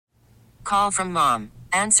call from mom.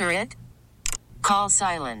 Answer it. Call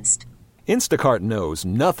silenced. Instacart knows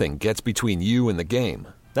nothing gets between you and the game.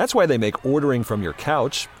 That's why they make ordering from your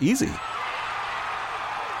couch easy.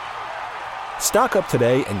 Stock up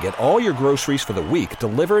today and get all your groceries for the week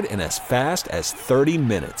delivered in as fast as 30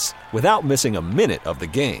 minutes without missing a minute of the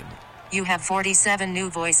game. You have 47 new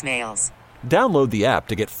voicemails. Download the app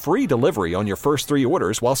to get free delivery on your first 3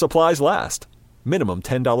 orders while supplies last. Minimum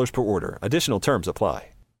 $10 per order. Additional terms apply.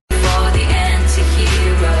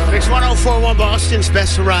 Mix 1041 Boston's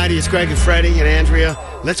Best Variety. It's Greg and Freddie and Andrea.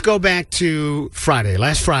 Let's go back to Friday,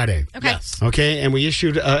 last Friday. Okay. Yes. Okay, and we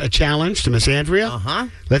issued a challenge to Miss Andrea. Uh-huh.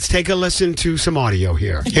 Let's take a listen to some audio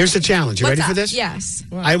here. Here's the challenge. You ready for this? Yes.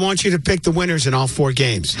 I want you to pick the winners in all 4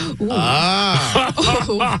 games. Ah.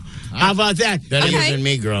 How about that? Better Okay. than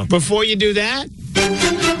me, girl. Before you do that,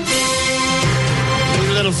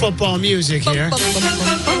 a little football music here.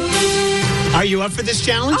 Are you up for this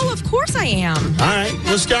challenge? Oh, of course I am. All right,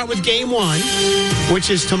 we'll start with game 1, which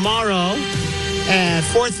is tomorrow at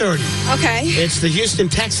 4:30. Okay. It's the Houston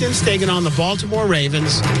Texans taking on the Baltimore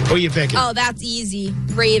Ravens. Who are you picking? Oh, that's easy.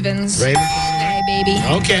 Ravens. Ravens. Hey, baby.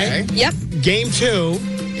 Okay. Yep. Game 2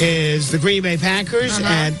 is the Green Bay Packers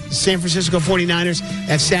at San Francisco 49ers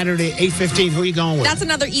at Saturday, 8:15. Who are you going with? That's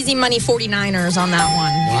another easy money 49ers on that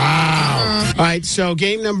one. Wow. All right, so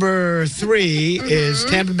game number 3 is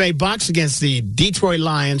Tampa Bay Bucks against the Detroit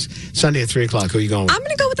Lions Sunday at 3 o'clock. Who are you going with? I'm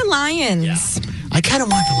going to go with the Lions. I kind of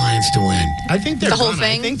want the Lions to win. I think they're The whole gonna.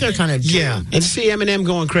 thing? I think they're kind of Yeah, and see Eminem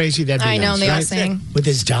going crazy. That'd be I know, nice, they all right? sing. with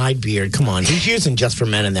his dyed beard. Come on, he's using Just for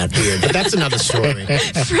Men in that beard, but that's another story.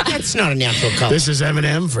 That's not a natural color. This is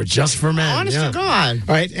Eminem for Just for Men. Honest yeah. to God.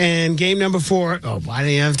 All right, and game number 4. Oh, why do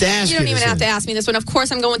you have to ask You don't me even this have to one? ask me this one. Of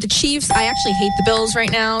course, I'm going with the Chiefs. I actually hate the Bills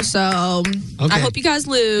right now, so Okay. I hope you guys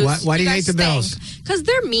lose. Why do you hate the Bills? Because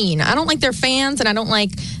they're mean. I don't like their fans, and I don't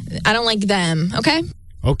like them. Okay.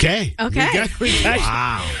 Okay. Okay.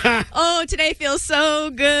 Wow. Oh, today feels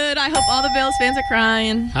so good. I hope all the Bills fans are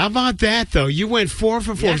crying. How about that, though? You went 4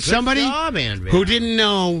 for 4. Yeah, good Somebody job, Andrea. who didn't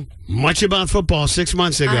know much about football 6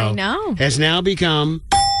 months ago I know. has now become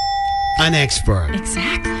an expert.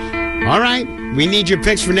 Exactly. All right. We need your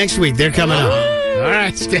picks for next week. They're coming up. All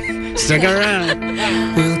right. Stick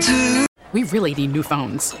around. We really need new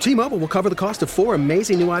phones. T-Mobile will cover the cost of 4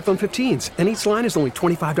 amazing new iPhone 15s, and each line is only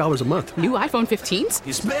 $25 a month. New iPhone 15s?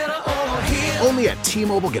 Only at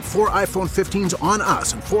T-Mobile, get 4 iPhone 15s on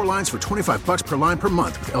us and 4 lines for $25 per line per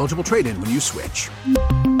month with eligible trade-in when you switch.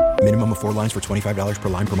 Minimum of 4 lines for $25 per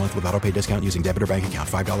line per month with autopay discount using debit or bank account.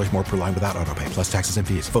 $5 more per line without autopay, plus taxes and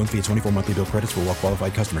fees. Phone fee at 24 monthly bill credits for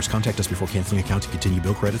well-qualified customers. Contact us before canceling account to continue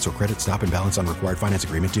bill credits or credit stop and balance on required finance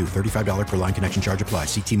agreement due. $35 per line connection charge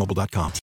applies. See T-Mobile.com.